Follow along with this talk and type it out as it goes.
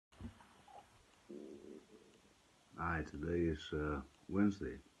Hi, today is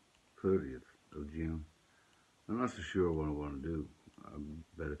Wednesday, 30th of June. I'm not so sure what I want to do. I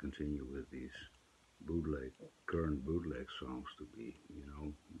better continue with these current bootleg songs to be,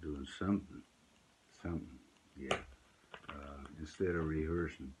 doing something, yeah, instead of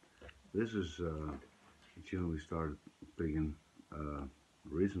rehearsing. This is a tune we started picking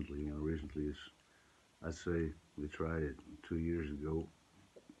recently, and recently is, I'd say we tried it 2 years ago,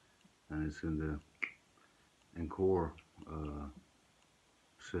 and it's in the encore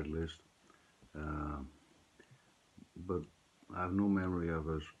set list. Uh, but I have no memory of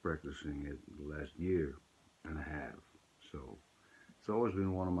us practicing it the last year and a half. So it's always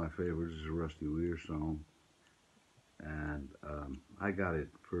been one of my favorites. It's a Rusty Wier song, and I got it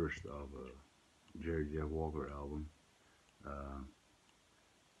first of a Jerry Jeff Walker album, uh,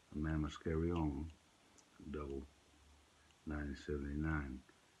 A Man Must Carry On, double 1979.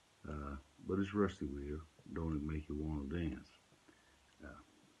 But it's Rusty Wier. Don't it make you want to dance? Uh,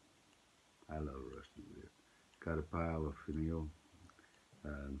 I love Rusty Wier. Got a pile of vinyl.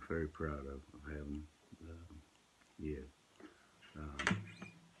 I'm very proud of having. Uh, yeah,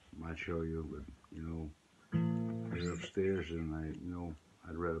 might show you, but they're upstairs, and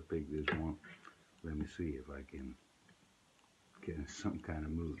I'd rather pick this one. Let me see if I can get in some kind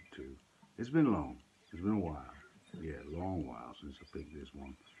of mood too. It's been long. It's been a while. Yeah, a long while since I picked this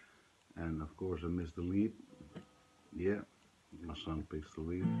one. And of course, I missed the lead. Yeah, my son picks the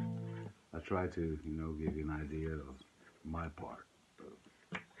lead. I try to, give you an idea of my part.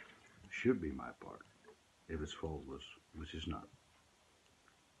 Should be my part if it's faultless, which is not.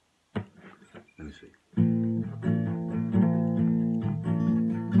 Let me see.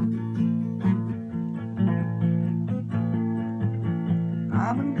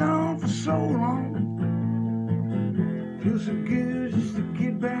 I've been gone for so long. Feels so good just to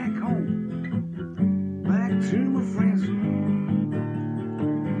get back home, back to my friends and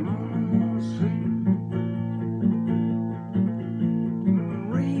all I wanna see. A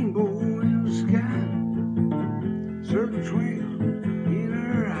rainbow in the sky, circle trails in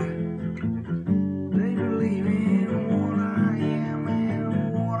her eye. They believe in what I am and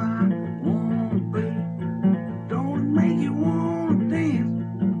what I wanna be. Don't it make you wanna dance?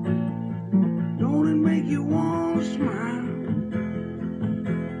 Don't it make you wanna smile?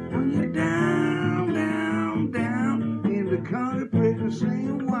 When you're down, down, down in the country, pregnancy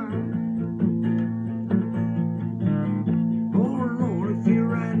and wild. Oh Lord, if you're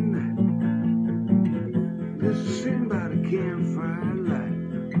riding that, just sitting by the campfire light.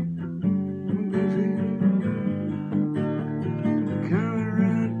 Coming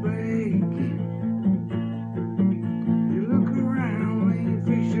right back in. You look around and you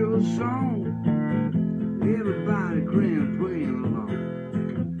fix your song. Everybody grin, playing along.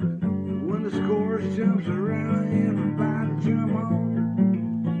 When the chorus jumps around, everybody jump on.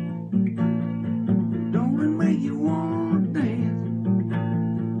 Don't it make you wanna dance?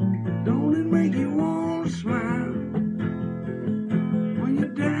 Don't it make you wanna smile? When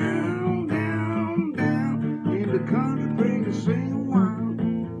you're down, down, down in the country, bring sing wild.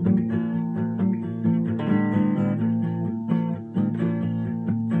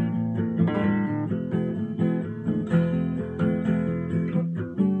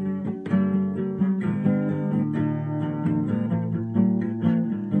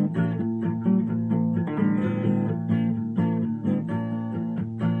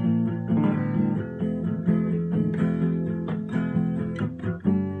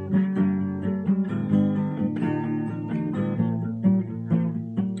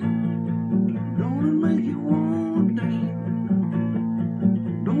 Don't it make you wanna dance?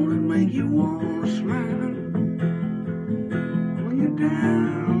 Don't it make you wanna smile? When you're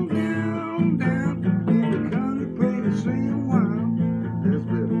down, down, down in the country, playing sing wild. That's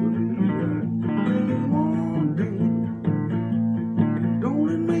better with me, right? Make you wanna dance? Don't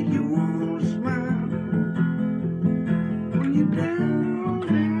it make you wanna smile? When you're down,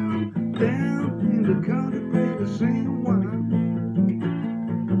 down, down in the country, playing sing wild.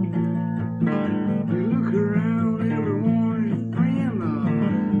 You look around, everyone is your friend.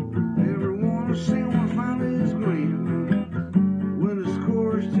 Everyone is saying one finally is grand. When the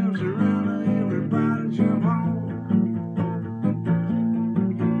chorus jumps around, everybody jump on.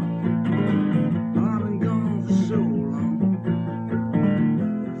 I've been gone for so long.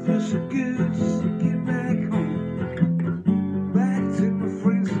 It feels so good just to get back home, back to my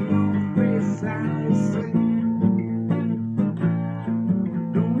friends and all the face I will see.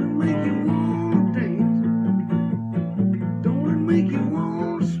 Don't it make you wanna dance? Don't it make you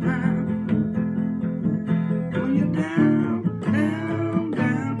wanna smile? When you're down, down,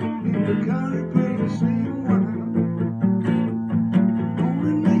 down in the country.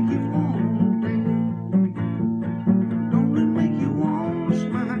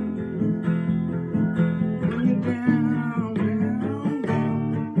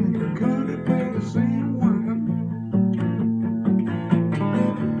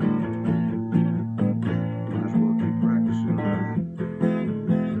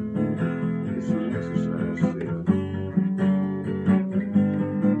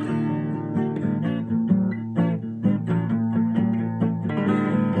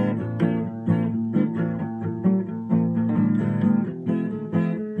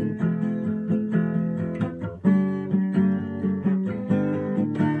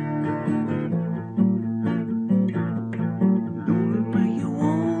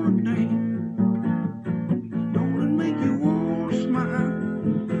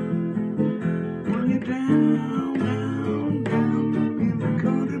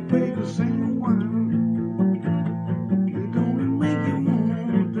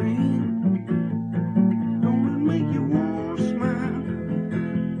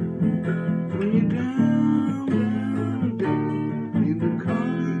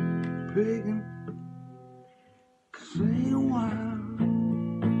 begging, saying why.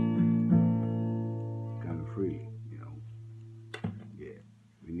 Kind of freely, you know. Yeah,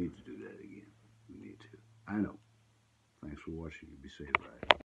 we need to do that again. We need to. I know. Thanks for watching. You be safe, right?